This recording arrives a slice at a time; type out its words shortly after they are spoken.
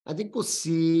I think we'll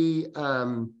see,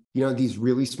 these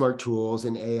really smart tools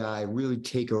and AI really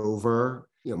take over,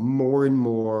 more and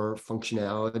more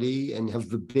functionality and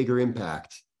have a bigger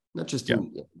impact. Not just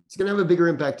it's going to have a bigger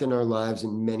impact in our lives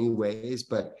in many ways,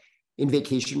 but in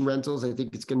vacation rentals, I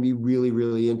think it's going to be really,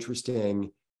 really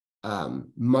interesting.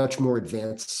 Much more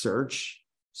advanced search.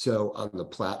 So on the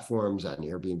platforms, on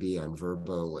Airbnb, on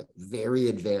Vrbo, like very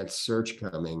advanced search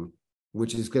coming,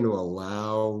 which is going to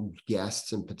allow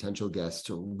guests and potential guests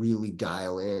to really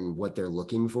dial in what they're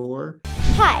looking for.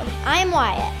 Hi, I'm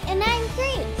Wyatt. And I'm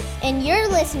Grace. And you're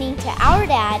listening to our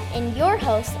dad and your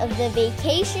host of the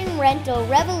Vacation Rental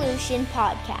Revolution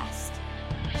podcast.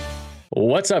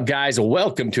 What's up, guys?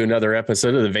 Welcome to another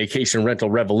episode of the Vacation Rental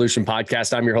Revolution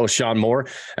podcast. I'm your host, Sean Moore,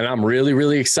 and I'm really,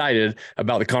 really excited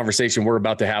about the conversation we're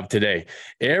about to have today.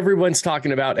 Everyone's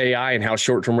talking about AI and how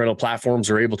short-term rental platforms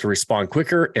are able to respond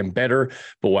quicker and better.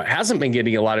 But what hasn't been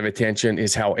getting a lot of attention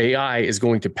is how AI is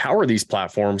going to power these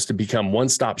platforms to become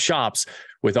one-stop shops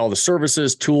with all the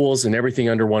services, tools, and everything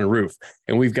under one roof.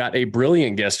 And we've got a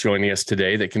brilliant guest joining us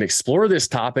today that can explore this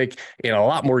topic in a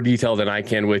lot more detail than I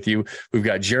can with you. We've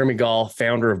got Jeremy Gall,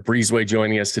 founder of Breezeway,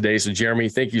 joining us today. So Jeremy,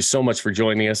 thank you so much for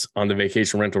joining us on the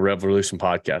Vacation Rental Revolution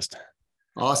podcast.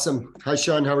 Awesome. Hi,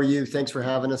 Sean. How are you? Thanks for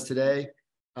having us today.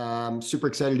 Super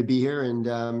excited to be here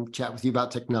and chat with you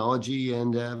about technology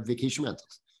and vacation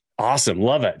rentals. Awesome.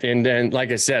 Love it. And then,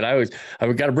 like I said,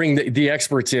 I've got to bring the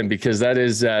experts in because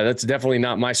that's definitely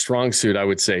not my strong suit, I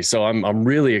would say. So I'm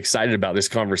really excited about this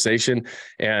conversation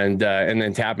and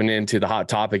then tapping into the hot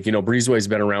topic. Breezeway's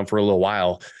been around for a little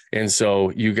while. And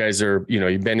so you guys are,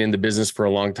 you've been in the business for a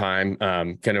long time,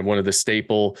 kind of one of the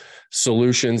staple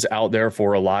solutions out there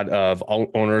for a lot of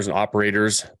owners and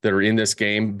operators that are in this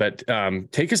game. But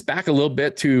take us back a little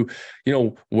bit to,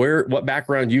 what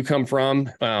background you come from,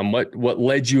 what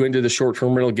led you into the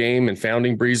short-term rental game and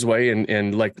founding Breezeway,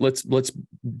 and like, let's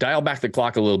dial back the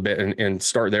clock a little bit and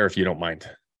start there if you don't mind.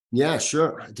 Yeah,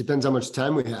 sure. It depends how much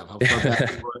time we have,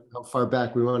 how far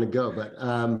back we want to go, but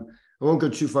I won't go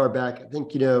too far back. I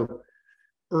think,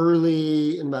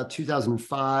 early in about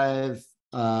 2005,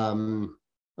 I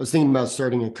was thinking about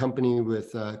starting a company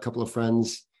with a couple of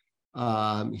friends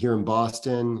here in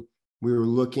Boston. We were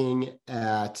looking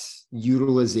at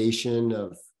utilization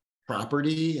of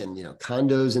property and,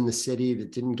 condos in the city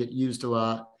that didn't get used a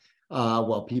lot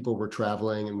while people were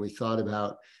traveling. And we thought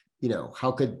about,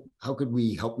 how could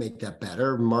we help make that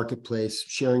better? Marketplace,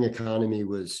 sharing economy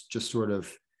was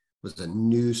a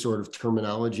new sort of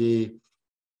terminology.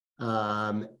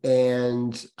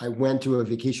 And I went to a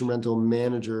Vacation Rental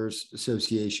Managers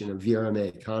Association, a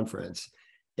VRMA conference,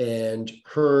 and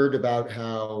heard about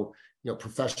how,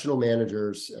 professional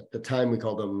managers, at the time we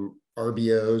called them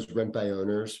RBOs, rent by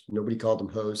owners. Nobody called them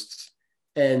hosts.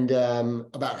 And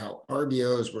about how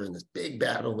RBOs were in this big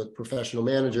battle with professional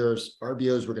managers.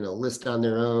 RBOs were going to list on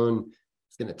their own.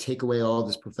 It's going to take away all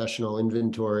this professional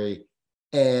inventory.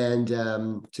 And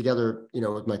together,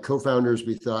 with my co-founders,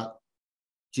 we thought,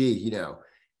 gee,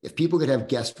 if people could have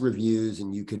guest reviews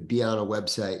and you could be on a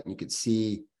website and you could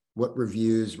see what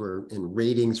reviews were and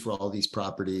ratings for all these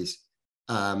properties,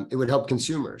 it would help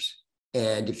consumers.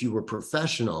 And if you were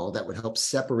professional, that would help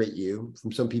separate you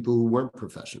from some people who weren't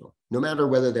professional, no matter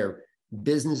whether they're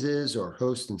businesses or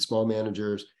hosts and small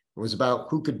managers. It was about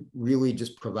who could really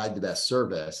just provide the best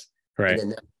service. Right. And then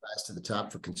that rise to the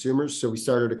top for consumers. So we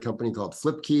started a company called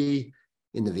FlipKey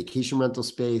in the vacation rental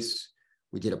space.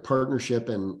 We did a partnership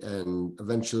and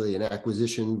eventually an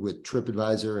acquisition with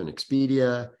TripAdvisor and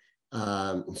Expedia,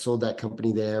 and sold that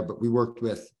company there. But we worked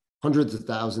with hundreds of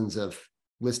thousands of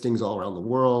listings all around the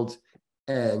world.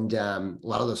 And a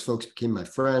lot of those folks became my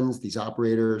friends, these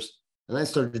operators. And I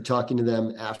started talking to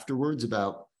them afterwards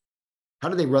about how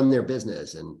do they run their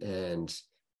business and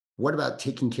what about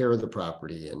taking care of the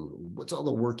property and what's all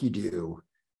the work you do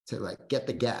to get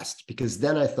the guest? Because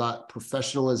then I thought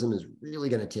professionalism is really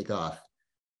going to take off.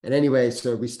 And anyway,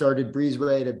 so we started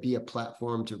Breezeway to be a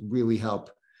platform to really help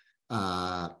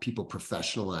people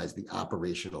professionalize the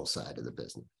operational side of the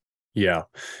business. Yeah,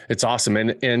 it's awesome.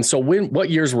 And so what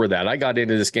years were that? I got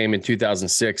into this game in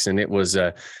 2006 and it was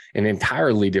an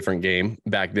entirely different game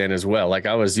back then as well. Like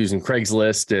I was using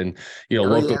Craigslist and,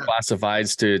 local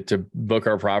classifieds to book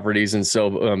our properties. And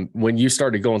so when you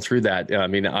started going through that,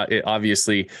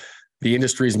 obviously the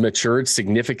industry's matured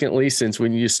significantly since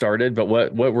when you started, but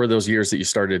what were those years that you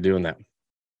started doing that?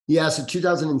 Yeah, so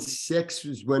 2006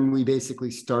 was when we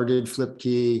basically started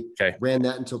FlipKey, ran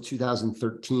that until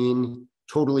 2013.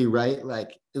 Totally right.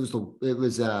 Like it was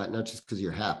not just because of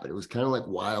your hat, but it was kind of like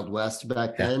Wild West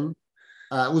back then.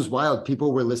 It was wild.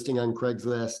 People were listing on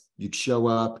Craigslist. You'd show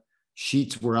up.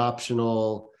 Sheets were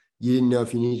optional. You didn't know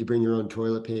if you needed to bring your own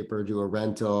toilet paper to a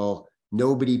rental.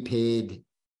 Nobody paid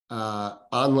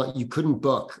online. You couldn't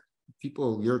book.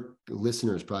 People, your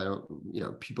listeners probably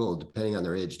don't, people depending on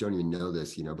their age don't even know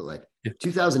this, but like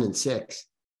 2006,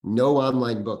 no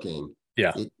online booking.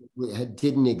 Yeah. It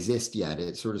didn't exist yet.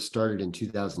 It sort of started in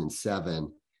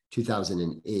 2007,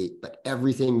 2008, but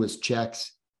everything was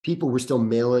checks. People were still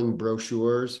mailing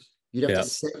brochures. You'd have to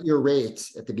set your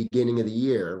rates at the beginning of the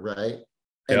year, right?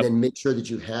 And then make sure that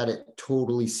you had it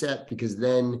totally set, because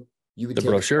then you would the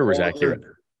brochure was accurate.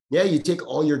 You take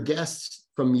all your guests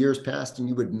from years past and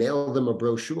you would mail them a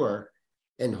brochure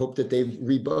and hope that they've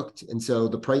rebooked. And so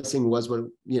the pricing was what,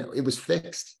 it was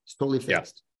fixed. It's totally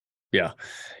fixed. Yeah.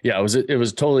 It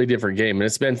was a totally different game. And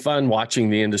it's been fun watching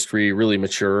the industry really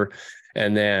mature.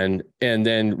 And then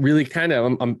really kind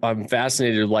of, I'm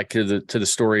fascinated, like to the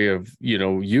story of,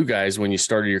 you guys, when you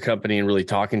started your company and really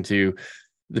talking to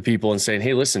the people and saying,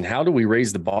 hey, listen, how do we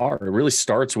raise the bar? It really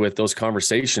starts with those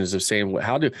conversations of saying,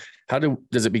 how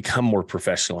does it become more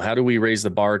professional? How do we raise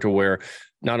the bar to where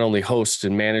not only hosts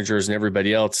and managers and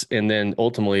everybody else, and then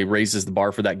ultimately raises the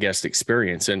bar for that guest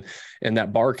experience, and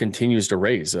that bar continues to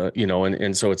raise,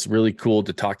 and so it's really cool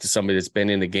to talk to somebody that's been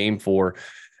in the game for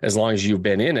as long as you've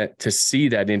been in it, to see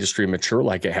that industry mature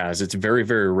like it has. It's very,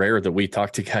 very rare that we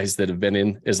talk to guys that have been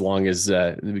in as long as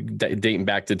dating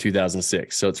back to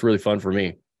 2006. So it's really fun for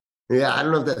me. Yeah, I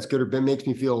don't know if that's good or bad. Makes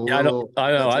me feel I know.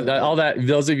 All that.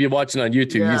 Those of you watching on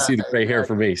YouTube, you see the gray hair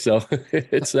for me. So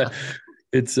it's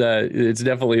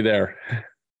definitely there.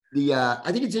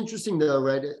 I think it's interesting though,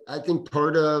 right? I think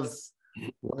part of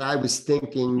what I was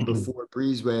thinking before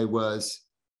Breezeway was,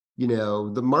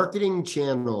 the marketing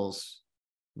channels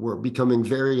were becoming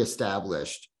very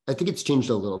established. I think it's changed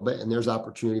a little bit, and there's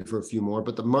opportunity for a few more,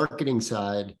 but the marketing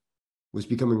side was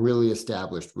becoming really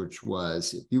established, which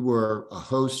was, if you were a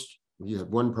host, you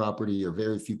had one property or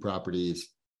very few properties,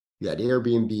 you had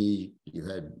Airbnb, you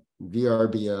had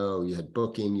VRBO, you had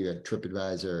Booking, you had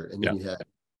TripAdvisor, and then you had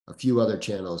a few other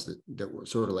channels that were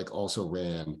sort of like also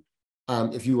ran.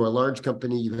 If you were a large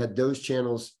company, you had those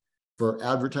channels for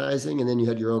advertising, and then you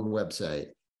had your own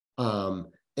website.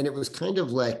 And it was kind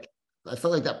of like, I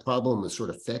felt like that problem was sort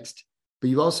of fixed, but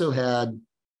you also had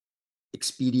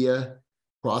Expedia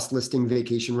cross-listing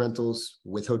vacation rentals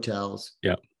with hotels.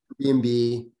 Yeah.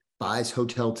 Airbnb buys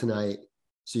Hotel Tonight.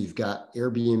 So you've got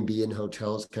Airbnb and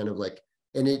hotels kind of like,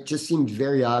 and it just seemed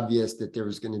very obvious that there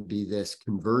was going to be this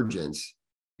convergence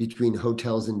between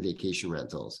hotels and vacation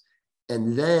rentals.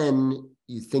 And then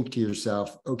you think to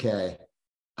yourself, okay,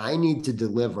 I need to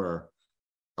deliver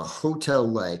a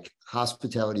hotel-like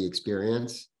hospitality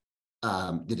experience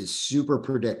that is super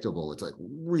predictable. It's like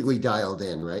really dialed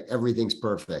in, right? Everything's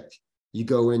perfect. You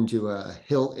go into a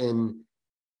Hilton,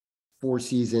 Four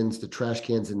Seasons, the trash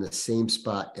can's in the same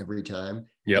spot every time.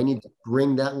 I need to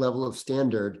bring that level of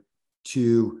standard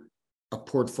to a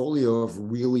portfolio of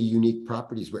really unique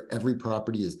properties where every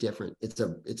property is different. It's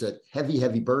a heavy,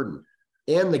 heavy burden.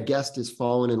 And the guest has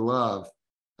fallen in love.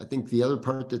 I think the other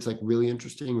part that's like really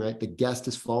interesting, right? The guest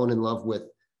has fallen in love with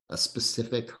a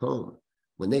specific home.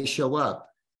 When they show up,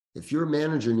 if you're a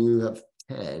manager and you have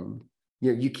 10,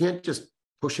 you can't just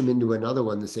push them into another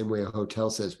one the same way a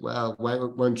hotel says, well, why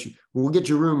don't you, we'll get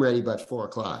your room ready by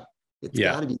 4:00. It's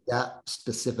got to be that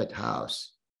specific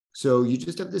house. So you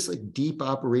just have this like deep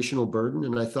operational burden.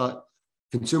 And I thought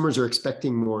consumers are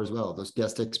expecting more as well. Those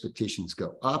guest expectations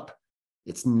go up.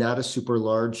 It's not a super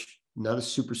large, not a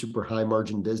super, super high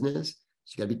margin business.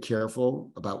 So you got to be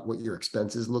careful about what your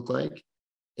expenses look like.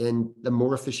 And the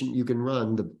more efficient you can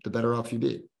run, the better off you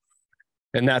be.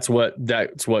 And that's what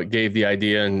gave the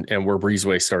idea and where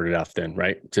Breezeway started out then,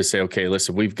 right? To say, okay,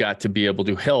 listen, we've got to be able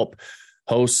to help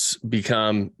hosts be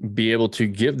able to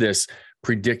give this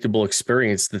predictable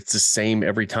experience that's the same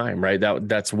every time, right?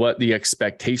 That's what the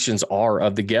expectations are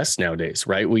of the guests nowadays,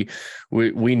 right?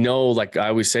 We know, like I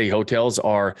always say, hotels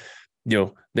are,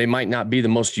 they might not be the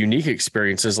most unique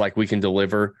experiences like we can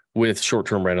deliver with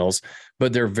short-term rentals,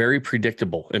 but they're very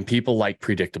predictable and people like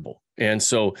predictable. And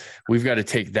so we've got to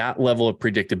take that level of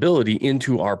predictability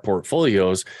into our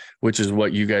portfolios, which is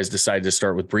what you guys decided to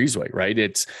start with Breezeway, right?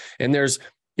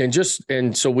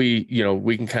 And so we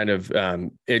can kind of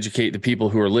educate the people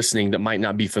who are listening that might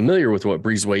not be familiar with what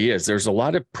Breezeway is. There's a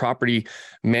lot of property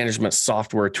management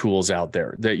software tools out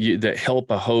there that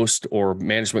help a host or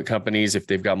management companies, if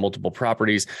they've got multiple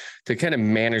properties, to kind of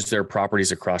manage their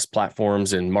properties across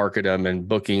platforms and market them and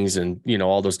bookings and,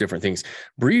 all those different things.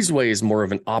 Breezeway is more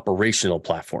of an operational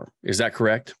platform. Is that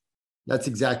correct? That's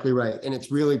exactly right. And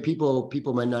it's really, people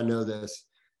might not know this.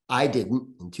 I didn't.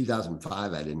 In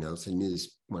 2005, I didn't know. So I knew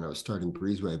this when I was starting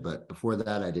Breezeway, but before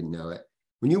that, I didn't know it.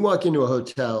 when you walk into a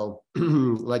hotel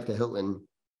like the Hilton,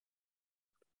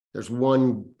 there's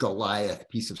one Goliath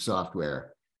piece of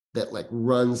software that like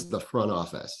runs the front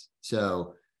office.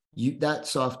 So that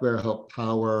software helped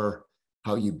power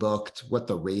how you booked, what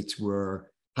the rates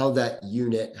were, how that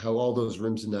unit, how all those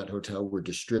rooms in that hotel were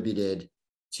distributed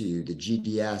to the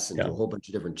GDS and to a whole bunch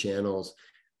of different channels.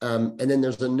 And then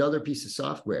there's another piece of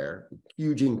software,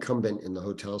 huge incumbent in the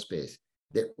hotel space,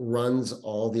 that runs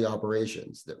all the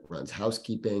operations, that runs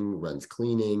housekeeping, runs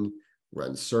cleaning,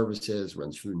 runs services,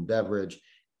 runs food and beverage.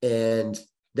 And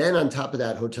then on top of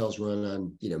that, hotels run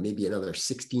on, maybe another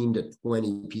 16 to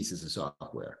 20 pieces of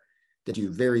software that do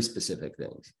very specific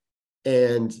things.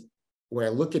 And when I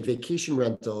looked at vacation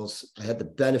rentals, I had the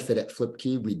benefit at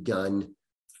FlipKey. We'd done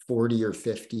 40 or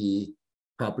 50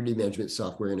 property management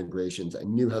software integrations. I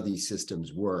knew how these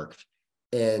systems worked.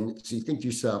 And so you think to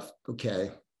yourself,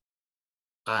 okay,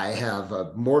 I have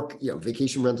a more,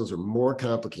 vacation rentals are more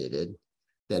complicated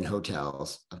than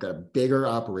hotels. I've got a bigger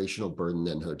operational burden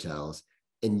than hotels.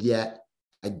 And yet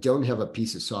I don't have a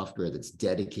piece of software that's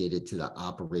dedicated to the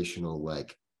operational,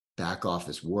 like back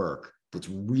office work that's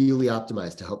really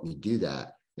optimized to help me do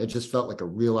that. It just felt like a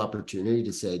real opportunity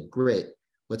to say, great,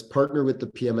 let's partner with the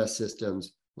PMS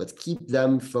systems. Let's keep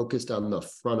them focused on the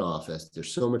front office.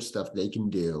 There's so much stuff they can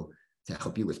do to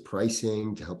help you with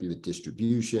pricing, to help you with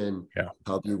distribution,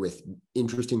 help you with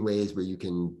interesting ways where you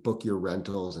can book your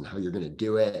rentals and how you're going to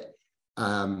do it.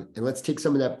 And let's take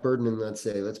some of that burden and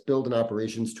let's build an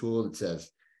operations tool that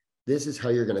says, this is how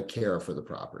you're going to care for the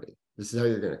property. This is how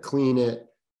you're going to clean it.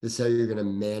 This is how you're going to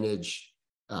manage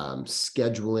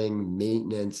scheduling,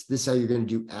 maintenance. This is how you're going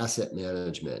to do asset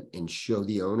management and show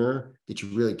the owner that you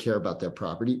really care about their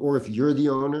property. Or if you're the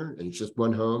owner and it's just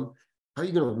one home, how are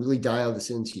you going to really dial this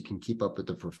in so you can keep up with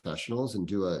the professionals and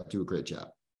do a great job?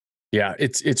 Yeah,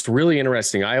 it's really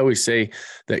interesting. I always say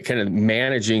that kind of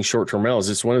managing short-term rentals,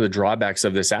 it's one of the drawbacks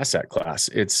of this asset class.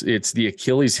 It's the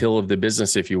Achilles heel of the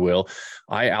business, if you will.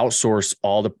 I outsource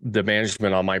all the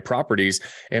management on my properties.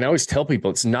 And I always tell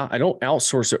people I don't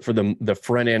outsource it for the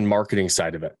front end marketing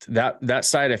side of it. That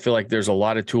side, I feel like there's a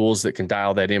lot of tools that can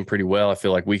dial that in pretty well. I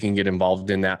feel like we can get involved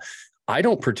in that. I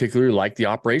don't particularly like the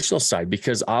operational side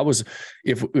because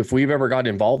if we've ever got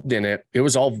involved in it, it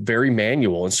was all very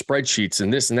manual and spreadsheets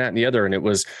and this and that and the other. And it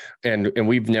was, and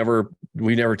we never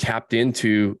tapped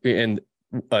into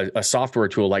a software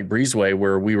tool like Breezeway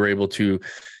where we were able to,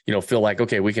 feel like,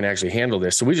 okay, we can actually handle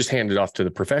this. So we just hand it off to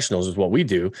the professionals is what we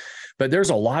do. But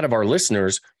there's a lot of our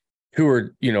listeners who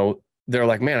are, they're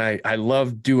like, man, I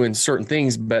love doing certain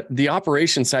things, but the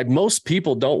operation side, most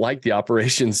people don't like the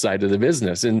operation side of the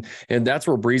business. And that's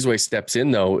where Breezeway steps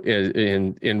in though.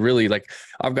 In really, like,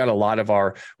 we've got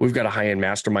a high-end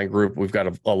mastermind group. We've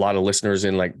got a lot of listeners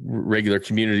in like regular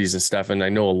communities and stuff. And I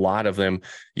know a lot of them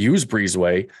use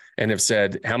Breezeway and have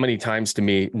said how many times to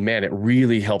me, man, it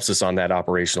really helps us on that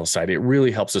operational side. It really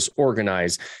helps us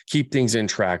organize, keep things in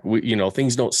track.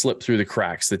 Things don't slip through the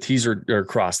cracks. The T's are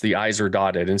crossed, the I's are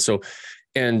dotted.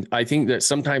 And I think that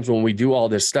sometimes when we do all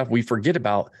this stuff, we forget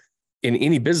about, in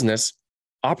any business,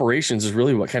 operations is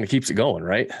really what kind of keeps it going,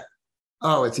 right?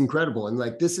 Oh, it's incredible. And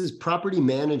like, this is property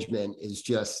management is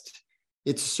just,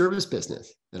 it's service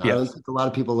business. And I don't think a lot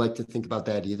of people like to think about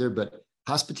that either, but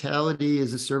hospitality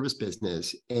is a service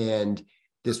business. And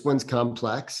this one's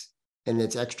complex, and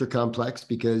it's extra complex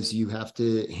because you have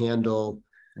to handle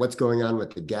what's going on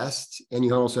with the guests. And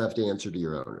you also have to answer to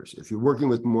your owners. If you're working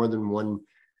with more than one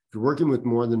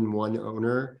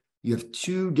owner, you have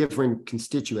two different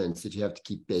constituents that you have to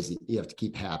keep busy. You have to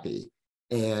keep happy.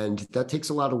 And that takes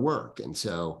a lot of work. And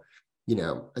so,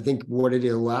 I think what it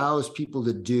allows people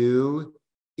to do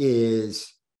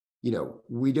is,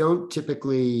 we don't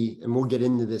typically, and we'll get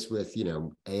into this with,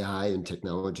 AI and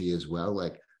technology as well.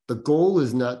 Like, the goal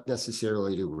is not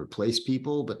necessarily to replace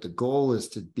people, but the goal is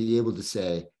to be able to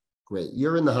say, great,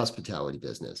 you're in the hospitality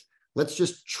business. Let's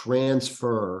just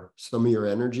transfer some of your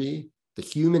energy, the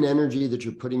human energy that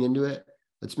you're putting into it.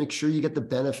 Let's make sure you get the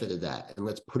benefit of that. And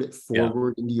let's put it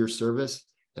forward into your service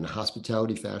in a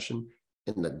hospitality fashion.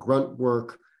 And the grunt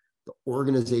work, the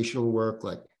organizational work,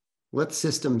 like, let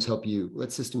systems help you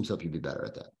be better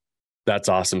at that. That's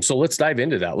awesome. So let's dive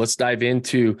into that. Let's dive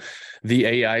into the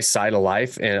AI side of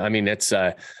life. And I mean, it's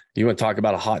you want to talk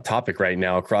about a hot topic right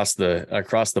now across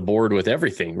the board with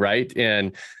everything, right?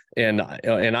 And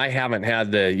I haven't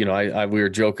had we were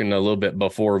joking a little bit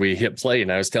before we hit play,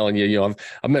 and I was telling you,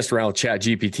 I've messed around with Chat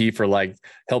GPT for like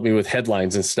help me with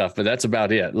headlines and stuff, but that's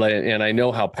about it. And I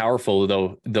know how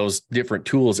powerful those different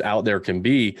tools out there can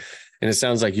be. And it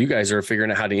sounds like you guys are figuring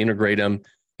out how to integrate them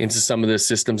into some of the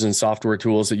systems and software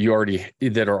tools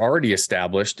that are already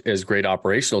established as great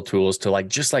operational tools to, like,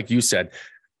 just like you said,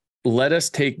 let us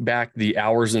take back the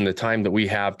hours and the time that we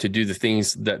have to do the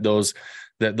things that those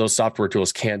software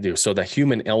tools can't do. So the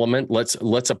human element,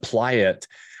 let's apply it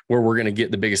where we're going to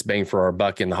get the biggest bang for our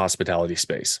buck in the hospitality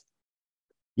space.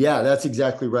 Yeah, that's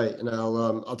exactly right. And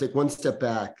I'll take one step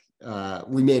back.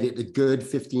 We made it a good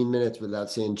 15 minutes without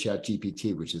saying Chat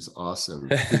GPT, which is awesome.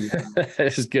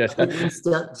 That is good.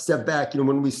 Step back.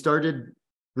 When we started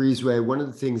Breezeway, one of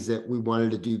the things that we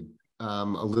wanted to do a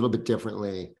little bit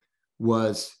differently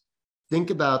was think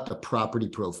about the property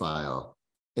profile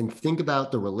and think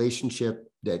about the relationship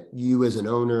that you as an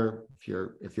owner,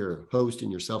 if you're a host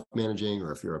and you're self-managing,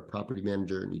 or if you're a property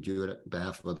manager and you do it on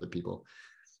behalf of other people,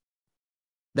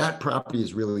 that property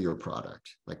is really your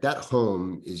product. Like, that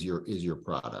home is your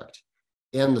product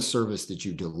and the service that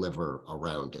you deliver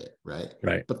around it, right?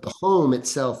 Right. But the home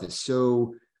itself is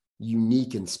so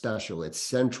unique and special. It's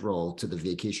central to the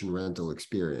vacation rental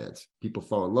experience. People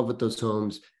fall in love with those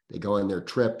homes. They go on their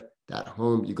trip. That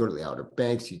home, you go to the Outer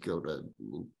Banks, you go to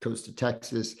coast of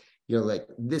Texas, like,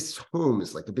 this home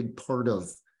is like a big part of,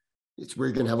 it's where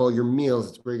you're going to have all your meals.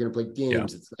 It's where you're going to play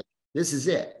games. Yeah. It's like, this is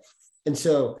it. And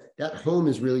so that home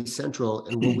is really central.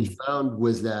 And what we found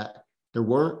was that there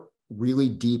weren't really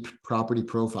deep property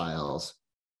profiles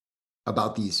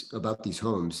about these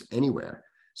homes anywhere.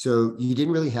 So you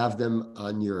didn't really have them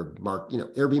on your mark.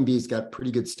 Airbnb's got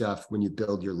pretty good stuff when you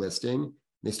build your listing.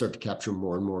 They start to capture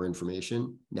more and more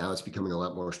information. Now it's becoming a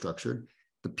lot more structured.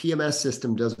 The PMS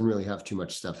system doesn't really have too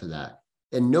much stuff of that.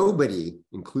 And nobody,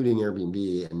 including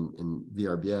Airbnb and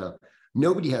VRBO,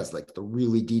 nobody has like the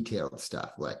really detailed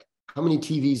stuff. Like, how many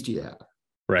TVs do you have?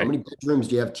 Right. How many bedrooms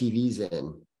do you have TVs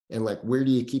in? And like, where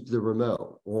do you keep the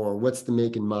remote? Or what's the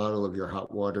make and model of your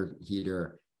hot water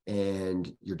heater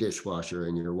and your dishwasher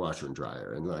and your washer and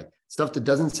dryer? And like, stuff that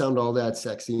doesn't sound all that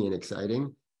sexy and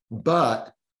exciting.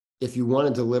 But if you want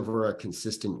to deliver a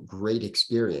consistent, great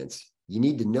experience, you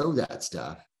need to know that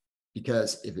stuff,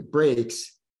 because if it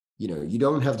breaks, you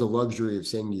don't have the luxury of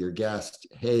saying to your guest,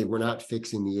 hey, we're not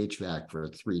fixing the HVAC for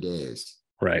 3 days.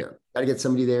 Right. Got to get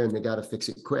somebody there and they got to fix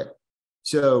it quick.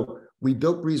 So we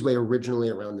built Breezeway originally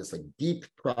around this like deep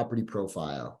property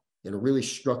profile and a really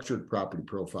structured property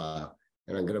profile.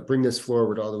 And I'm going to bring this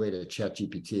forward all the way to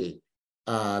ChatGPT.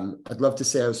 I'd love to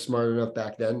say I was smart enough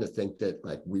back then to think that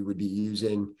like we would be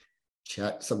using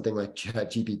something like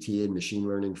ChatGPT and machine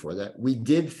learning for that. We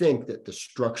did think that the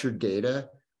structured data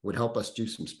would help us do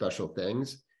some special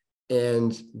things.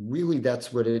 And really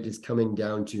that's what it is coming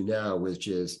down to now, which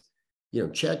is,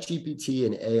 ChatGPT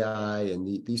and AI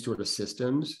and these sort of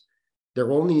systems,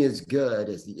 they're only as good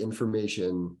as the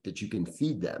information that you can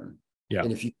feed them. Yeah.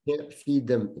 And if you can't feed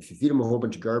them, if you feed them a whole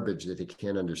bunch of garbage that they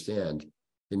can't understand,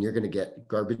 then you're going to get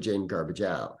garbage in, garbage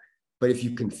out. But if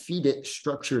you can feed it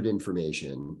structured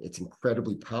information, it's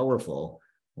incredibly powerful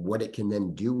what it can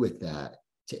then do with that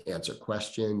to answer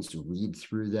questions, to read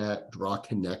through that, draw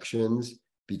connections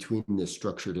between this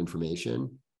structured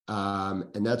information.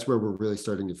 And that's where we're really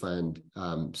starting to find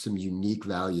some unique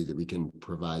value that we can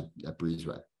provide at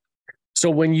Breezeway.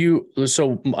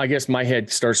 So I guess my head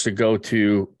starts to go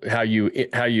to how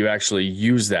you actually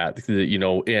use that,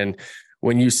 and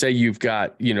when you say you've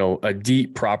got, a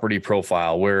deep property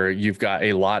profile where you've got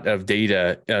a lot of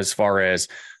data as far as,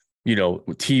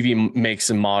 TV makes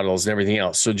and models and everything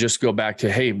else. So just go back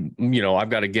to, hey, I've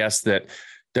got a guest that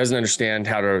doesn't understand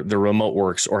how the remote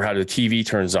works or how the TV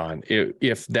turns on.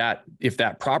 If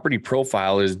that property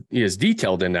profile is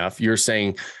detailed enough, you're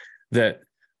saying that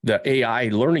the AI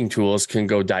learning tools can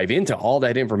go dive into all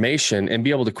that information and be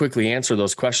able to quickly answer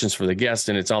those questions for the guest.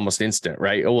 And it's almost instant,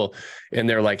 right? And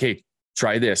they're like, hey,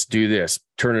 try this, do this,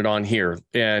 turn it on here.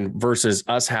 And versus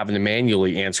us having to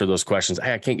manually answer those questions.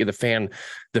 Hey, I can't get the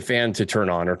fan to turn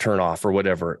on or turn off or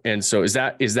whatever. And so is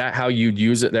that how you'd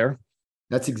use it there?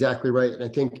 That's exactly right. And I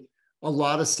think a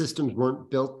lot of systems weren't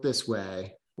built this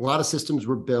way. A lot of systems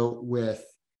were built with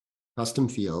custom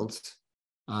fields.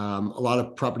 A lot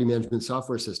of property management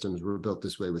software systems were built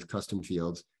this way with custom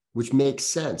fields, which makes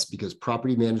sense because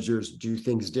property managers do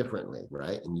things differently,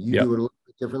 right? And you do it a little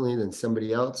bit differently than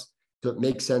somebody else. So it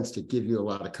makes sense to give you a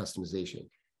lot of customization.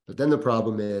 But then the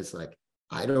problem is like,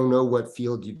 I don't know what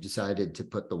field you've decided to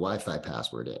put the Wi-Fi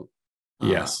password in.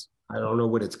 Yes. I don't know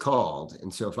what it's called.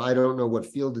 And so if I don't know what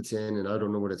field it's in and I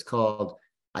don't know what it's called,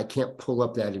 I can't pull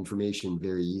up that information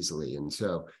very easily. And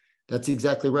so that's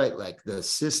exactly right. Like the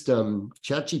system,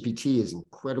 ChatGPT is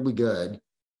incredibly good,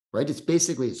 right?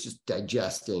 It's just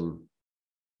digesting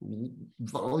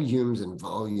volumes and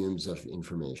volumes of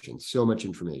information, so much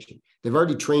information. They've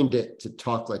already trained it to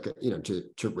talk like,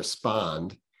 to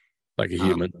respond. Like a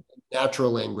human.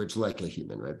 Natural language like a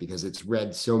human, right? Because it's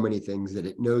read so many things that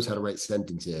it knows how to write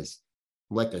sentences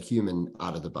like a human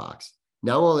out of the box.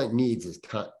 Now all it needs is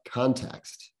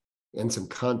context and some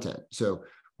content. So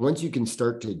once you can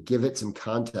start to give it some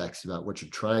context about what you're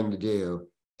trying to do,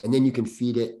 and then you can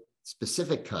feed it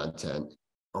specific content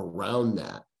around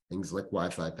that, things like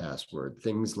Wi-Fi password,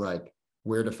 things like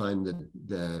where to find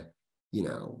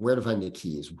where to find the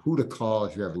keys, who to call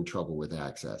if you're having trouble with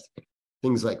access,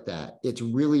 things like that. It's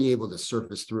really able to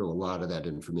surface through a lot of that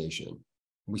information.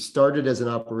 We started as an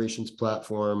operations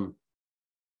platform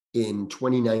in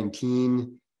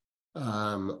 2019.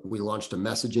 We launched a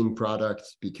messaging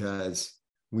product because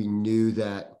we knew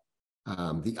that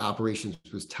the operations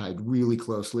was tied really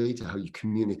closely to how you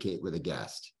communicate with a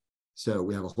guest. So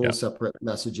we have a whole separate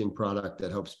messaging product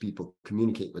that helps people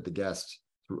communicate with the guests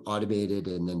through automated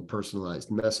and then personalized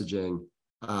messaging.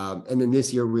 And then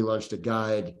this year we launched a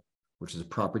guide, which is a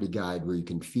property guide where you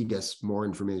can feed us more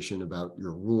information about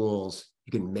your rules.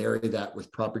 You can marry that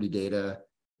with property data,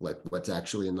 like what's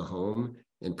actually in the home,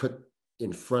 and put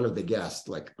in front of the guest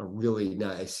like a really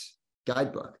nice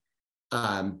guidebook.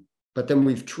 But then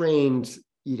we've trained,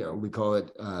 we call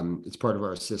it, it's part of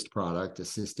our Assist product,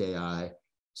 Assist AI,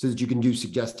 so that you can do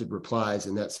suggested replies,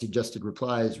 and that suggested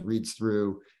replies reads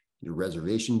through your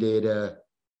reservation data,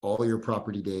 all your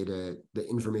property data, the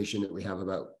information that we have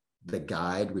about the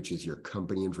guide, which is your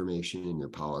company information and your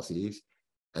policies.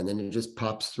 And then it just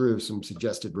pops through some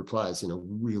suggested replies in a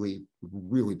really,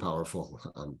 really powerful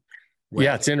way.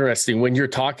 Yeah, it's interesting. When you're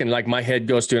talking, like my head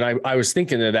goes to, and I was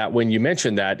thinking of that when you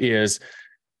mentioned that, is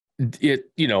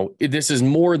this is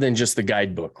more than just the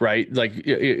guidebook, right? Like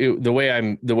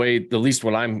the least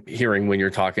what I'm hearing when you're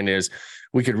talking is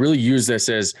we could really use this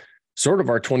as sort of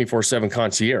our 24/7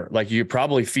 concierge. Like you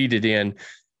probably feed it in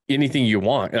anything you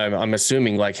want. I'm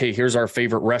assuming like, hey, here's our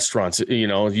favorite restaurants. You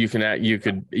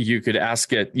could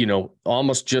ask it,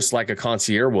 almost just like a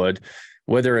concierge would,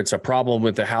 whether it's a problem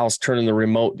with the house, turning the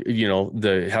remote,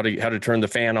 how to turn the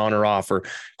fan on or off, or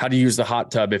how to use the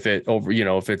hot tub if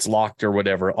it's locked or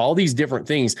whatever. All these different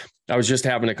things. I was just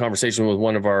having a conversation with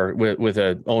with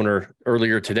an owner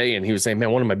earlier today, and he was saying,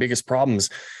 man, one of my biggest problems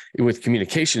with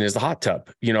communication is the hot tub.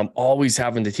 I'm always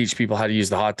having to teach people how to use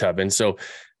the hot tub. And so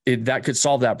that could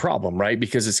solve that problem, right?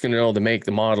 Because it's going to know the make,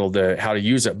 the model, how to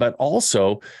use it. But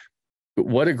also,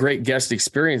 what a great guest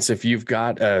experience if you've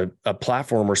got a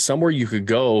platform or somewhere you could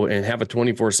go and have a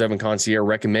 24/7 concierge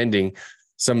recommending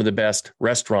some of the best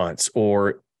restaurants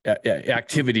or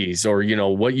activities, or,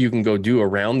 what you can go do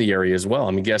around the area as well.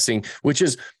 I'm guessing, which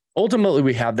is ultimately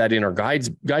we have that in our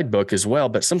guidebook as well.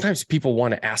 But sometimes people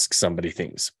want to ask somebody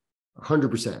things.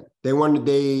 100%.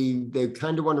 They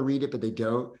kind of want to read it, but they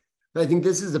don't. But I think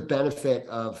this is the benefit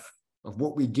of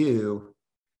what we do.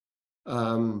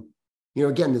 Again,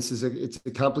 it's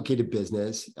a complicated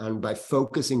business, and by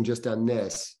focusing just on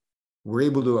this, we're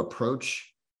able to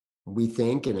approach, we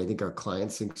think, and I think our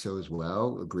clients think so as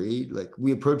well, agreed, like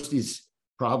we approach these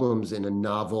problems in a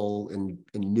novel and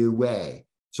new way.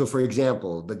 So for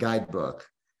example, the guidebook,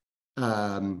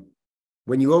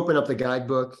 when you open up the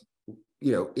guidebook,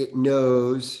 it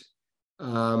knows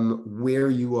where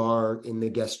you are in the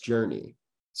guest journey.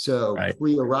 So right.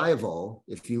 Pre-arrival,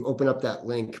 if you open up that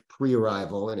link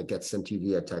pre-arrival, and it gets sent to you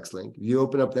via text link, if you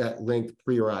open up that link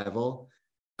pre-arrival,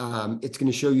 it's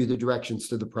going to show you the directions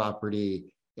to the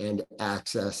property and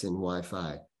access and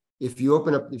Wi-Fi. If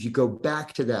you go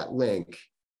back to that link,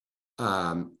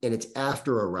 and it's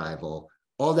after arrival,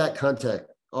 all that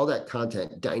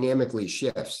content dynamically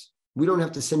shifts. We don't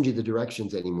have to send you the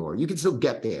directions anymore. You can still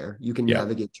get there. You can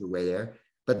navigate your way there,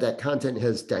 but that content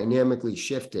has dynamically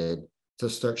shifted to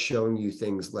start showing you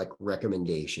things like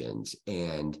recommendations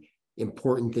and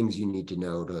important things you need to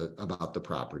know about the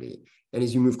property. And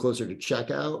as you move closer to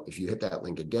checkout, if you hit that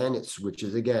link again, it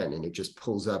switches again, and it just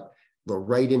pulls up the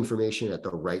right information at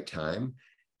the right time.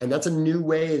 And that's a new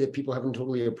way that people haven't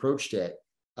totally approached it.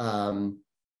 And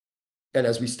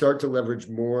as we start to leverage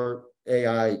more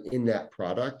AI in that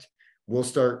product, we'll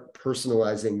start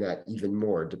personalizing that even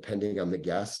more depending on the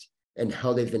guest and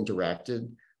how they've interacted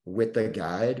with the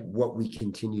guide, what we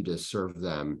continue to serve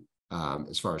them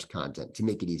as far as content to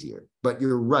make it easier. But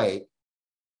you're right,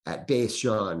 at base,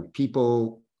 Sean,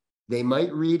 people, they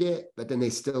might read it, but then they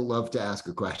still love to ask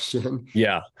a question.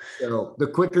 Yeah. So the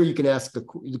quicker you can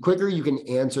the quicker you can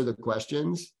answer the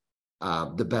questions,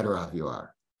 the better off you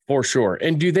are. For sure.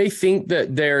 And do they think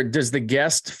that does the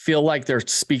guest feel like they're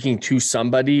speaking to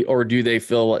somebody, or do they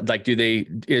feel like,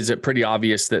 is it pretty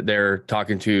obvious that they're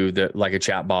talking to like a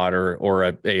chat bot or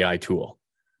a AI tool?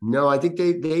 No, I think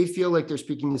they feel like they're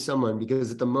speaking to someone,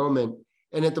 because at the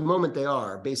moment they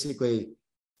are basically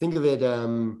think of it,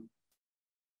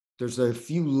 there's a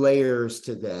few layers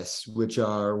to this, which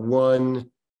are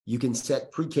one, you can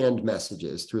set pre-canned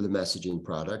messages through the messaging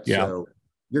product. Yeah. So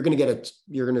you're going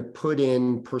to put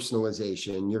in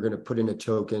personalization. You're going to put in a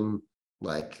token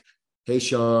like, hey,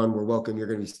 Sean, we're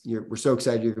so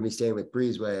excited you're going to be staying with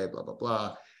Breezeway, blah, blah,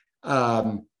 blah.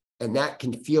 And that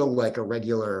can feel like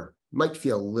might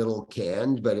feel a little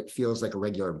canned, but it feels like a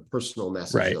regular personal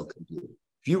message. Right.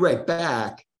 If you write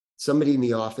back, somebody in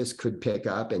the office could pick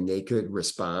up and they could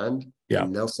respond. Yeah.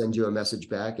 And they'll send you a message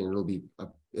back, and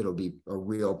it'll be a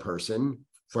real person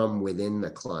from within the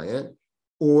client,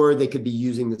 or they could be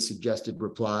using the suggested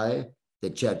reply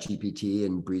that ChatGPT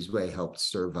and Breezeway helped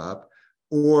serve up.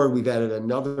 Or we've added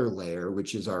another layer,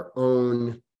 which is our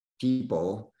own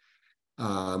people,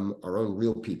 our own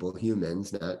real people,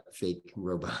 humans, not fake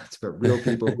robots, but real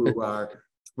people who are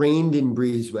trained in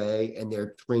Breezeway, and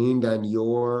they're trained on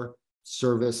your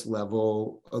service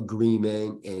level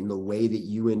agreement and the way that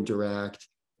you interact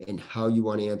and how you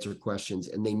want to answer questions.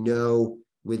 And they know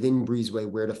within Breezeway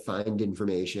where to find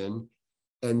information.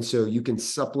 And so you can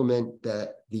supplement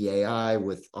the AI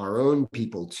with our own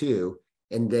people too.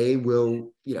 And they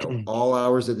will, all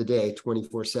hours of the day,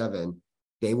 24/7,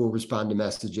 they will respond to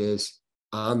messages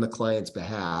on the client's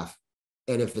behalf.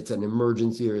 And if it's an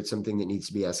emergency or it's something that needs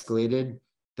to be escalated,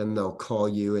 then they'll call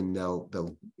you and they'll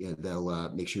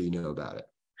make sure you know about it.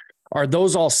 Are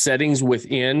those all settings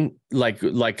within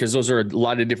because those are a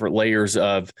lot of different layers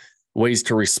of ways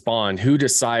to respond? Who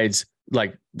decides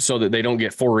so that they don't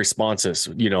get 4 responses,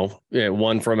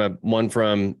 one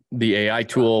from the AI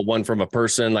tool, one from a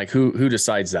person, who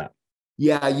decides that?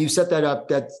 Yeah, you set that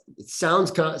up. It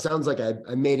sounds like I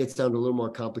made it sound a little more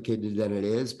complicated than it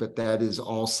is, but that is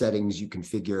all settings you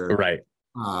configure right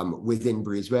within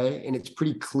Breezeway. And it's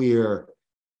pretty clear.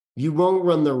 You won't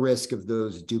run the risk of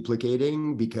those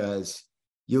duplicating, because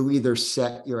you'll either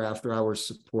set your after hours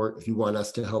support if you want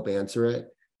us to help answer it.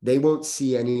 They won't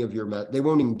see any of they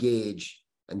won't engage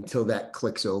until that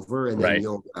clicks over, and then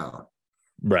you'll go.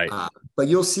 Right. But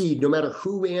you'll see, no matter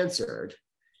who answered,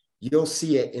 you'll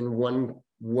see it in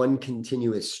one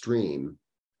continuous stream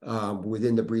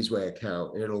within the Breezeway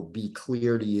account, and it'll be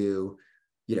clear to you,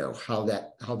 how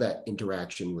that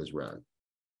interaction was run.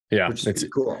 Yeah, which is pretty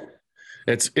cool.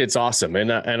 It's awesome,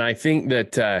 and I think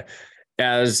that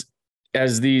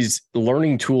as these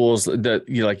learning tools that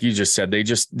like you just said,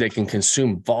 they can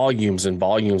consume volumes and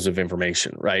volumes of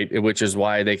information, right? Which is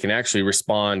why they can actually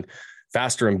respond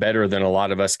faster and better than a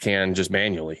lot of us can just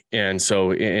manually, and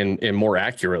so and more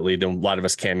accurately than a lot of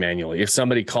us can manually. If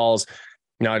somebody calls.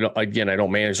 Now, I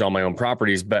don't manage all my own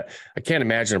properties, but I can't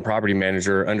imagine a property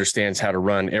manager understands how to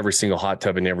run every single hot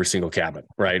tub in every single cabin,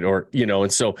 right? Or,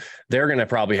 and so they're going to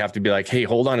probably have to be like, hey,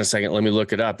 hold on a second, let me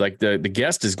look it up. Like the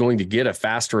guest is going to get a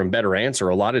faster and better answer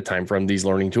a lot of time from these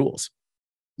learning tools.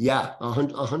 Yeah,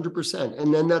 100%.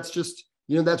 And then that's just,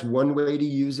 that's one way to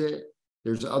use it.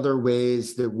 There's other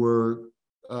ways that we're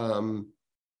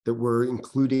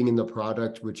including in the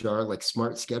product, which are like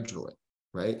smart scheduling,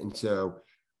 right? And so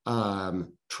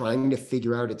trying to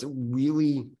figure out,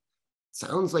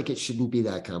 sounds like it shouldn't be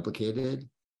that complicated.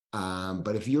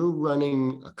 But if you're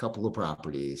running a couple of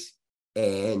properties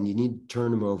and you need to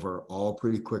turn them over all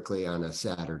pretty quickly on a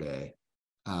Saturday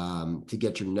to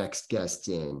get your next guests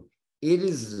in, it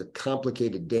is a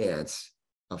complicated dance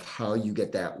of how you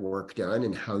get that work done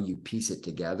and how you piece it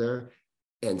together.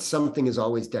 And something is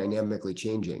always dynamically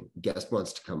changing. Guest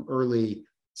wants to come early,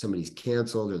 somebody's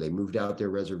canceled, or they moved out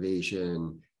their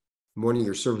reservation. One of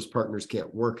your service partners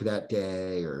can't work that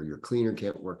day, or your cleaner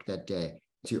can't work that day.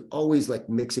 So you're always like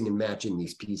mixing and matching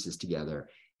these pieces together.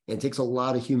 And it takes a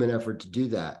lot of human effort to do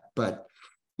that. But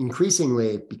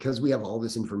increasingly, because we have all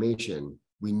this information,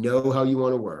 we know how you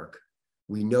want to work.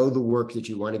 We know the work that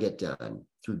you want to get done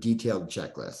through detailed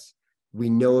checklists. We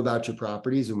know about your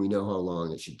properties, and we know how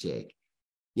long it should take.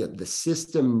 The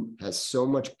system has so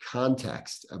much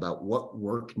context about what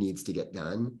work needs to get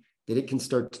done that it can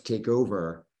start to take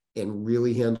over and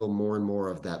really handle more and more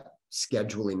of that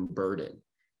scheduling burden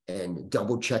and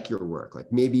double check your work.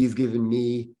 Like maybe you've given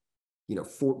me,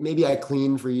 maybe I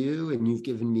clean for you and you've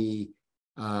given me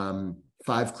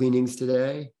 5 cleanings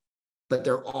today, but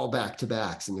they're all back to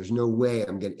backs, and there's no way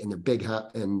and they're big,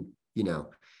 and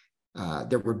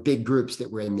there were big groups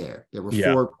that were in there. There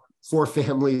were four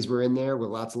families were in there with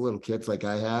lots of little kids like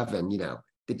I have, and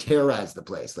they terrorized the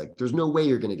place. Like there's no way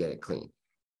you're going to get it clean.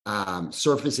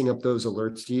 Surfacing up those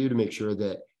alerts to you to make sure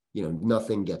that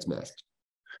nothing gets missed.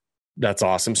 That's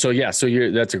awesome. So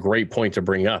that's a great point to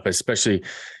bring up, especially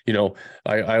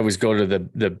I always go to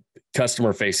the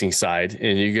customer facing side,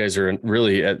 and you guys are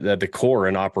really at the core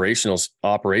an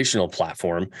operational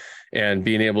platform, and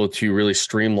being able to really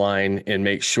streamline and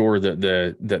make sure that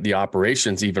the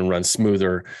operations even run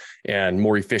smoother and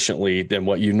more efficiently than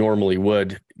what you normally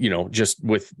would, just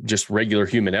with just regular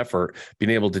human effort.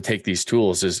 Being able to take these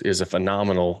tools is a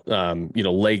phenomenal,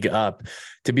 leg up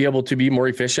to be able to be more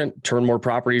efficient, turn more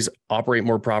properties, operate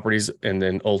more properties. And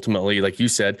then ultimately, like you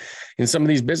said, in some of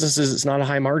these businesses, it's not a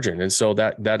high margin. And so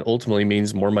that ultimately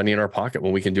means more money in our pocket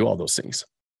when we can do all those things.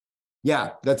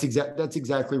 Yeah, that's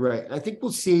exactly right. I think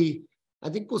we'll see,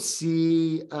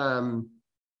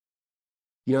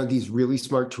 these really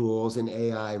smart tools and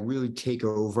AI really take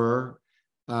over,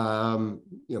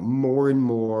 more and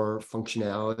more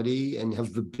functionality and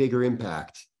have a bigger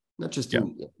impact. Not just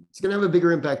it's going to have a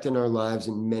bigger impact in our lives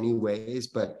in many ways,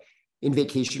 but in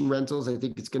vacation rentals, I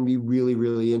think it's going to be really,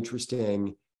 really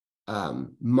interesting.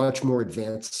 Much more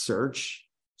advanced search.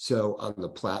 So on the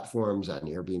platforms, on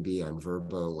Airbnb, on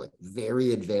Vrbo, like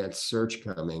very advanced search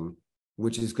coming,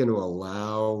 which is going to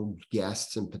allow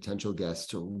guests and potential guests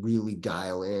to really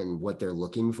dial in what they're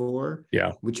looking for.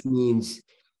 Yeah. Which means,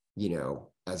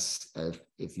 as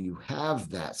if you have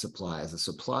that supply as a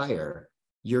supplier,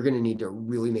 you're going to need to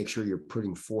really make sure you're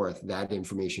putting forth that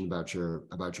information about your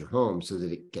home so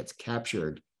that it gets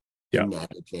captured in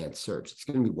that advanced search. It's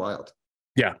going to be wild.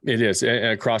 Yeah, it is. And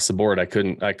across the board, I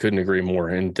couldn't agree more.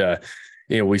 And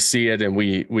we see it, and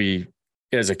we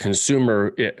as a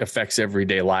consumer, it affects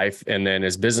everyday life. And then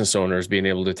as business owners, being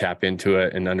able to tap into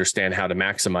it and understand how to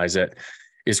maximize it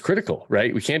is critical,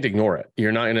 right? We can't ignore it.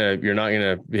 You're not gonna,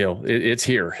 it's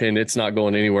here and it's not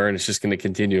going anywhere, and it's just going to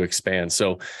continue to expand.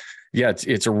 So yeah,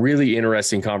 it's a really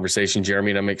interesting conversation,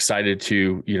 Jeremy, and I'm excited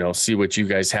to, see what you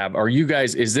guys have.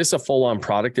 Is this a full-on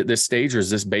product at this stage, or is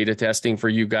this beta testing for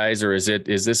you guys, or is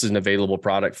this an available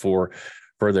product for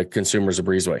the consumers of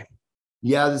Breezeway?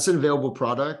 Yeah, this is an available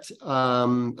product,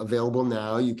 available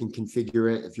now. You can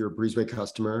configure it if you're a Breezeway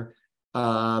customer.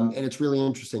 And it's really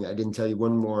interesting. I didn't tell you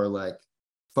one more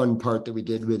fun part that we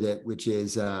did with it, which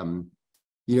is,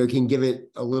 you can give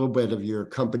it a little bit of your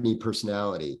company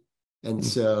personality. And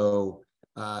so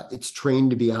it's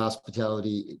trained to be a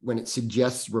hospitality. When it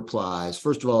suggests replies,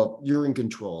 first of all, you're in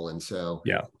control. And so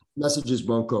messages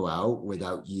won't go out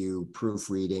without you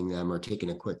proofreading them or taking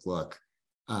a quick look,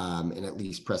 and at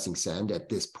least pressing send at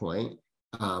this point.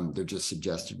 They're just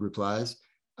suggested replies.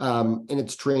 And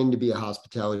it's trained to be a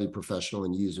hospitality professional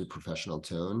and use a professional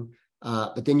tone.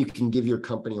 But then you can give your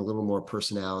company a little more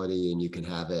personality, and you can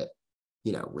have it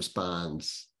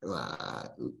responds,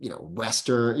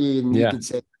 Western. You can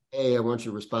say, hey, I want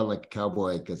you to respond like a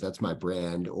cowboy because that's my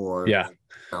brand. Or,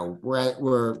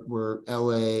 we're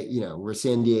LA, we're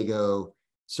San Diego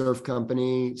surf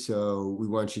company. So we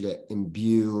want you to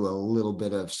imbue a little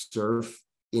bit of surf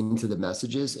into the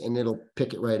messages, and it'll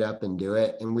pick it right up and do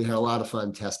it. And we had a lot of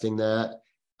fun testing that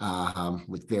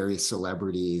with various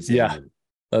celebrities and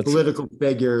political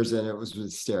figures, and it was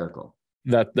hysterical.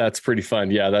 That's pretty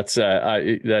fun. Yeah, that's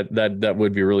that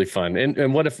would be really fun.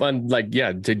 And what a fun,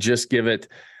 to just give it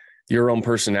your own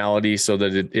personality so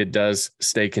that it does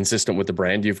stay consistent with the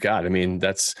brand you've got. I mean,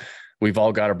 we've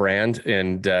all got a brand,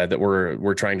 and that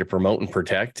we're trying to promote and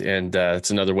protect. And it's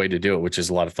another way to do it, which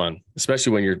is a lot of fun,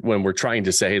 especially when we're trying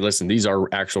to say, hey, listen, these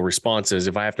are actual responses.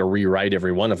 If I have to rewrite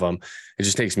every one of them, it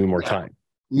just takes me more time.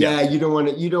 Yeah. You don't want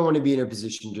to be in a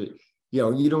position to,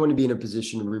 you don't want to be in a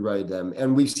position to rewrite them.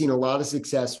 And we've seen a lot of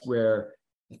success where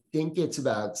I think it's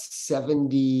about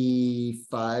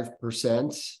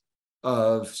 75%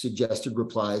 of suggested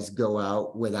replies go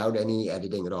out without any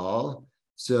editing at all.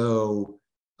 So,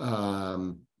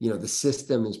 the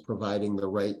system is providing the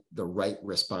right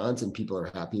response, and people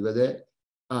are happy with it.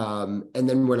 And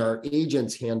then when our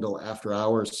agents handle after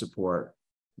hours support,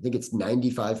 I think it's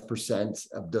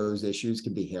 95% of those issues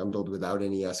can be handled without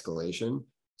any escalation.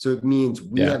 So it means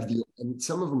we have and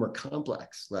some of them are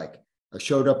complex. Like, I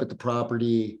showed up at the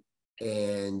property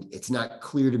and it's not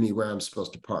clear to me where I'm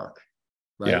supposed to park.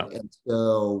 Right. Yeah. And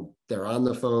so they're on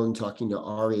the phone talking to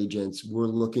our agents. We're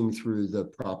looking through the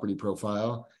property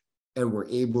profile, and we're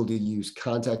able to use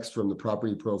context from the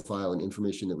property profile and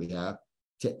information that we have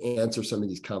to answer some of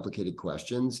these complicated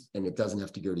questions. And it doesn't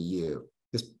have to go to you,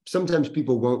 because sometimes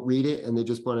people won't read it and they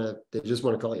just want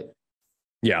to call you.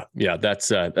 Yeah.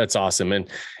 That's awesome.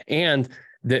 And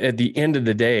at the end of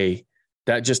the day,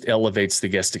 that just elevates the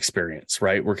guest experience,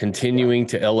 right? We're continuing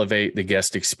to elevate the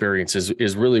guest experience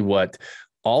is really what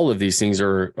all of these things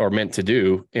are meant to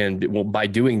do. And by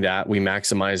doing that, we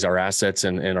maximize our assets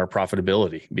and our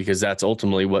profitability, because that's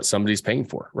ultimately what somebody's paying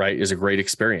for, right? Is a great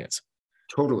experience.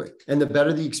 Totally. And the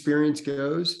better the experience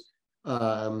goes,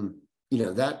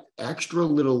 that extra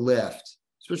little lift,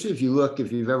 especially if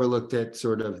you've ever looked at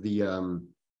sort of the,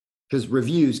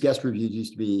 because guest reviews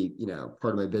used to be,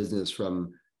 part of my business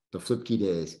from the Flipkey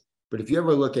days. But if you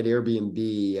ever look at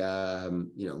Airbnb,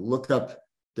 look up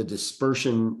the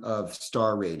dispersion of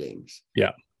star ratings.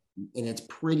 Yeah. And it's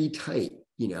pretty tight,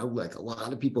 like a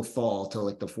lot of people fall to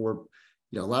like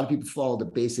a lot of people fall to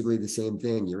basically the same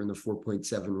thing. You're in the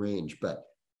 4.7 range, but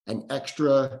an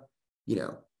extra,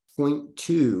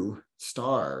 0.2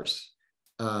 stars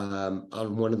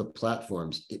on one of the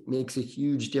platforms, it makes a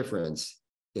huge difference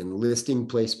in listing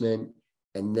placement.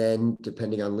 And then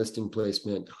depending on listing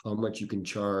placement, how much you can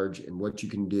charge and what you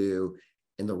can do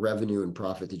and the revenue and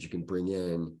profit that you can bring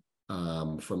in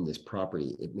from this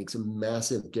property, it makes a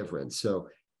massive difference. So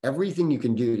everything you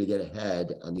can do to get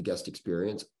ahead on the guest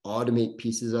experience, automate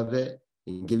pieces of it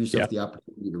and give yourself the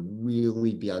opportunity to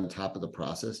really be on top of the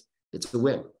process. It's a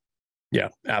win. Yeah,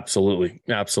 absolutely.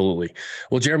 Absolutely.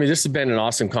 Well, Jeremy, this has been an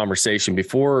awesome conversation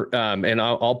before. And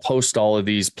I'll post all of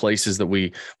these places that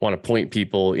we want to point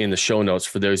people in the show notes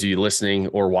for those of you listening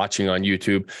or watching on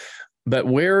YouTube. But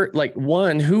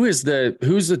who's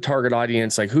the target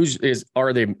audience? Like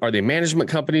are they management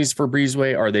companies for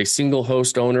Breezeway? Are they single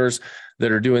host owners that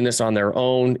are doing this on their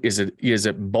own? Is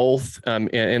it both?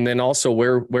 And then also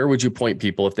where would you point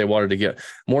people if they wanted to get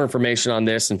more information on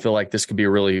this and feel like this could be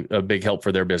a big help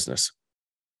for their business?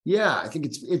 Yeah, I think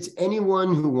it's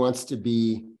anyone who wants to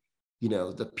be,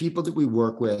 the people that we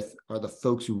work with are the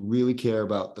folks who really care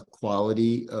about the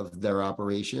quality of their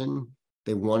operation.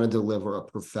 They want to deliver a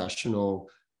professional,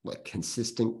 like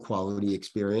consistent quality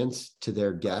experience to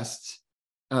their guests.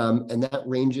 And that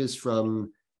ranges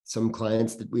from some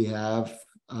clients that we have,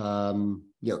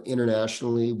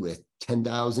 internationally with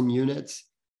 10,000 units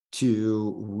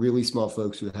to really small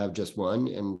folks who have just one.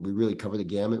 And we really cover the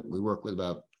gamut. We work with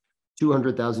about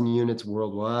 200,000 units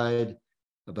worldwide,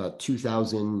 about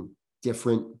 2,000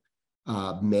 different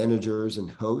managers and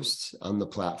hosts on the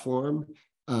platform.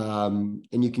 And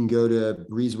you can go to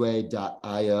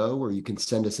breezeway.io, or you can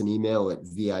send us an email at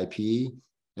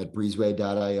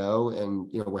vip@breezeway.io. And,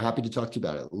 we're happy to talk to you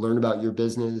about it. Learn about your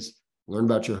business, learn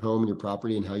about your home and your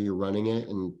property and how you're running it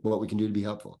and what we can do to be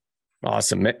helpful.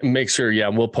 Awesome. Make sure,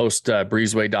 we'll post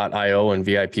breezeway.io and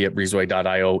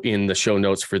vip@breezeway.io in the show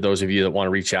notes for those of you that want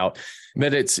to reach out.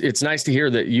 But it's nice to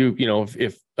hear that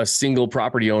if a single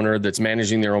property owner that's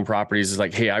managing their own properties is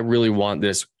like, hey, I really want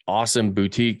this awesome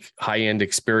boutique high-end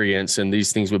experience, and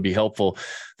these things would be helpful,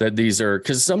 that these are,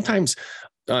 because sometimes,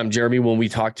 Jeremy, when we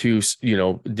talk to,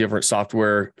 different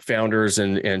software founders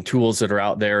and tools that are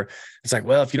out there, it's like,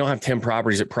 well, if you don't have 10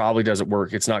 properties, it probably doesn't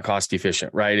work. It's not cost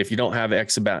efficient, right? If you don't have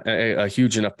a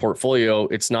huge enough portfolio,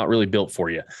 it's not really built for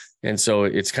you. And so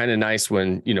it's kind of nice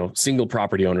when, single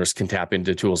property owners can tap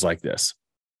into tools like this.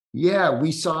 Yeah,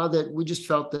 we just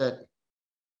felt that,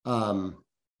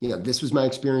 this was my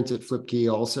experience at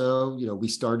Flipkey also. We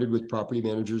started with property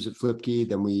managers at Flipkey,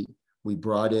 then we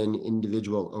brought in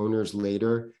individual owners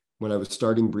later. When I was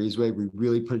starting Breezeway, we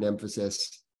really put an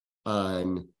emphasis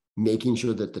on making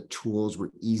sure that the tools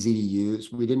were easy to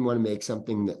use. We didn't want to make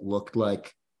something that looked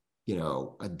like,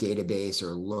 a database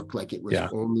or looked like it was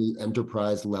only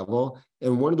enterprise level.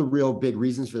 And one of the real big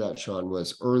reasons for that, Sean,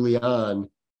 was early on,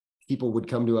 people would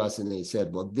come to us and they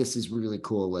said, well, this is really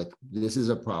cool. Like, this is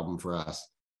a problem for us.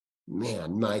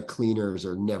 Man, my cleaners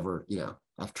are never,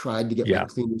 I've tried to get my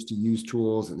cleaners to use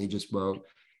tools and they just won't.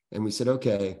 And we said,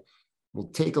 okay, we'll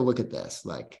take a look at this.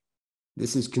 Like,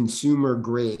 this is consumer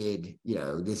grade,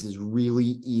 this is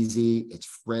really easy, it's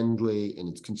friendly, and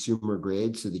it's consumer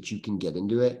grade so that you can get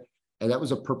into it. And that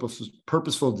was a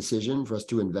purposeful decision for us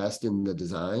to invest in the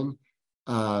design,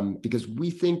 because we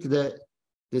think that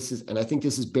I think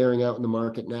this is bearing out in the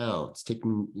market now. It's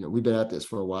taken, we've been at this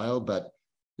for a while, but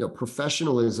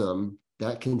professionalism,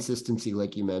 that consistency,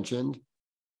 like you mentioned,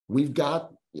 we've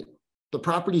got, the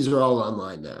properties are all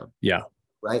online now. Yeah.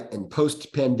 Right. And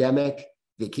post-pandemic,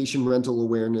 vacation rental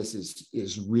awareness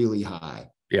is really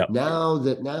high. Yeah. Now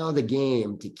the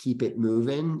game to keep it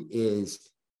moving is,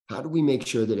 how do we make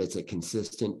sure that it's a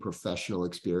consistent professional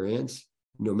experience?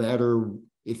 No matter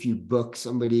if you book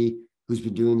somebody who's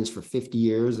been doing this for 50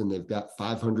 years and they've got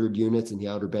 500 units in the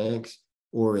Outer Banks,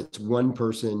 or it's one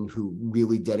person who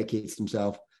really dedicates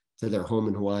themselves to their home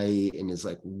in Hawaii and is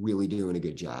like really doing a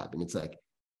good job. And it's like,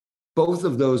 both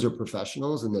of those are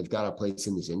professionals and they've got a place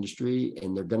in this industry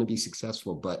and they're going to be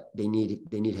successful, but they need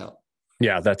help.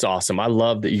 Yeah, that's awesome. I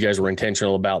love that you guys were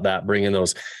intentional about that, bringing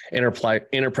those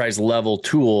enterprise level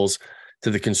tools to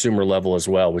the consumer level as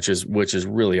well, which is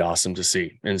really awesome to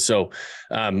see. And so,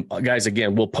 guys,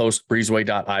 again, we'll post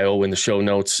breezeway.io in the show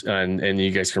notes, and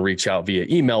you guys can reach out via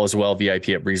email as well,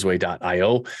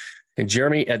 vip@breezeway.io. And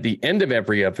Jeremy, at the end of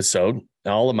every episode,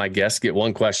 all of my guests get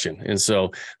one question. And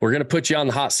so we're going to put you on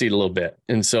the hot seat a little bit.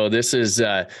 And so this is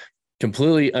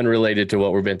completely unrelated to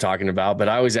what we've been talking about, but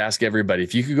I always ask everybody,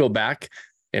 if you could go back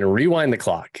and rewind the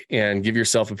clock and give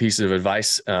yourself a piece of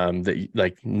advice that,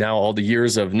 like, now all the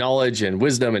years of knowledge and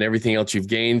wisdom and everything else you've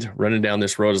gained running down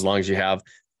this road as long as you have,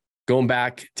 going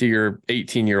back to your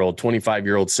 18-year-old,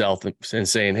 25-year-old self and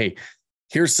saying, hey,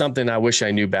 here's something I wish I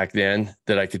knew back then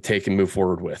that I could take and move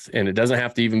forward with. And it doesn't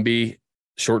have to even be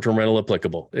short-term rental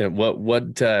applicable. And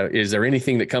what is there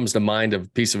anything that comes to mind of a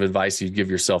piece of advice you'd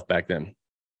give yourself back then?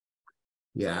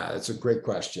 Yeah, that's a great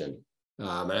question.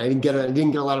 And I didn't get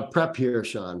a lot of prep here,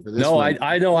 Sean, for this. No,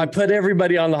 I know I put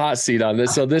everybody on the hot seat on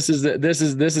this. So this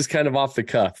is kind of off the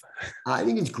cuff. I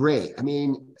think it's great. I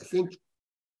mean, I think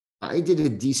I did a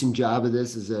decent job of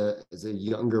this as a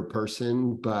younger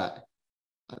person, but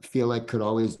I feel like could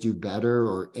always do better,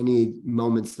 or any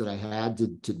moments that I had to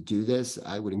do this,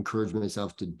 I would encourage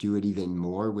myself to do it even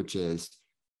more, which is,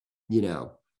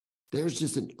 there's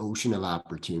just an ocean of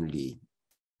opportunity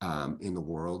in the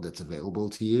world that's available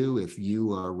to you if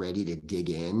you are ready to dig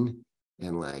in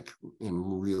and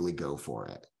really go for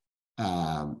it.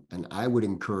 And I would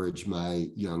encourage my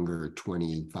younger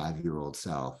 25-year-old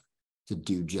self to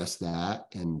do just that.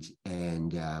 And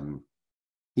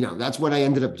that's what I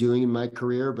ended up doing in my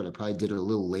career, but I probably did it a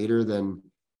little later than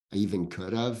I even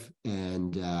could have.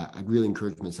 And I'd really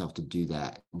encourage myself to do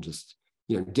that and just,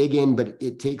 dig in, but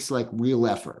it takes real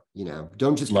effort.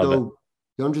 Don't just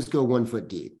go 1 foot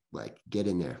deep, get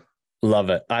in there. Love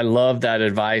it. I love that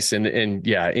advice. And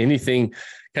yeah, anything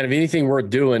worth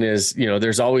doing is,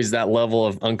 there's always that level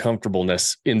of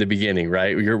uncomfortableness in the beginning,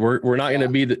 right? We're not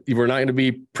going to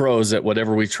be pros at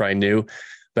whatever we try new.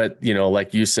 But,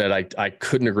 like you said, I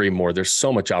couldn't agree more. There's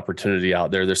so much opportunity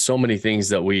out there. There's so many things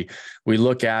that we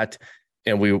look at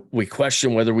and we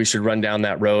question whether we should run down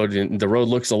that road. And the road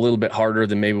looks a little bit harder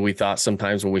than maybe we thought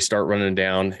sometimes when we start running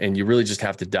down, and you really just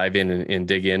have to dive in and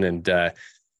dig in and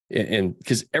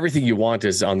because everything you want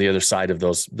is on the other side of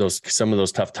some of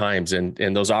those tough times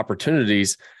and those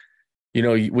opportunities.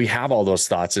 We have all those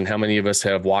thoughts, and how many of us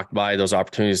have walked by those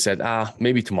opportunities and said,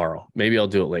 maybe tomorrow, maybe I'll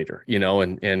do it later,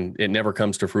 and it never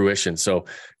comes to fruition. So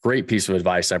great piece of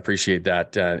advice. I appreciate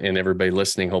that. And everybody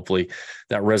listening, hopefully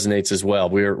that resonates as well.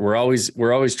 We're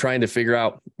always trying to figure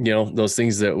out, those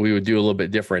things that we would do a little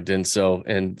bit different. And so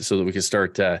that we can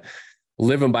start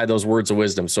living by those words of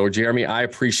wisdom. So Jeremy, I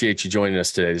appreciate you joining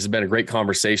us today. This has been a great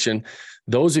conversation.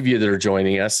 Those of you that are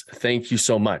joining us, thank you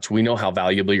so much. We know how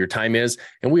valuable your time is,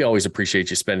 and we always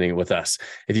appreciate you spending it with us.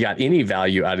 If you got any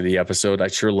value out of the episode,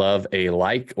 I'd sure love a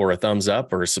like or a thumbs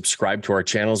up or subscribe to our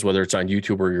channels, whether it's on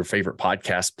YouTube or your favorite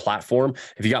podcast platform.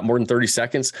 If you got more than 30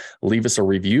 seconds, leave us a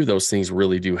review. Those things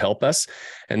really do help us.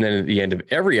 And then at the end of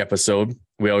every episode,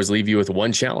 we always leave you with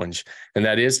one challenge, and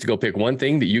that is to go pick one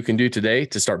thing that you can do today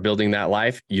to start building that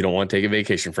life you don't want to take a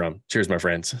vacation from. Cheers, my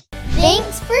friends.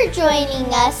 Thanks for joining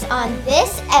us on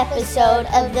this episode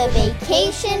of the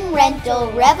Vacation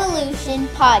Rental Revolution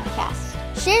podcast.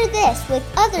 Share this with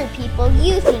other people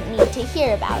you think need to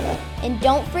hear about it. And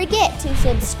don't forget to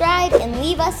subscribe and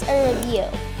leave us a review.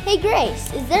 Hey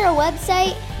Grace, is there a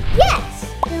website?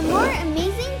 Yes! For more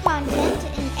amazing content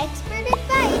and expert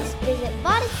advice, visit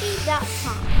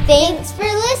Vodacy.com. Thanks for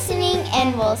listening,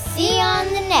 and we'll see you on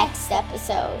the next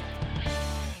episode.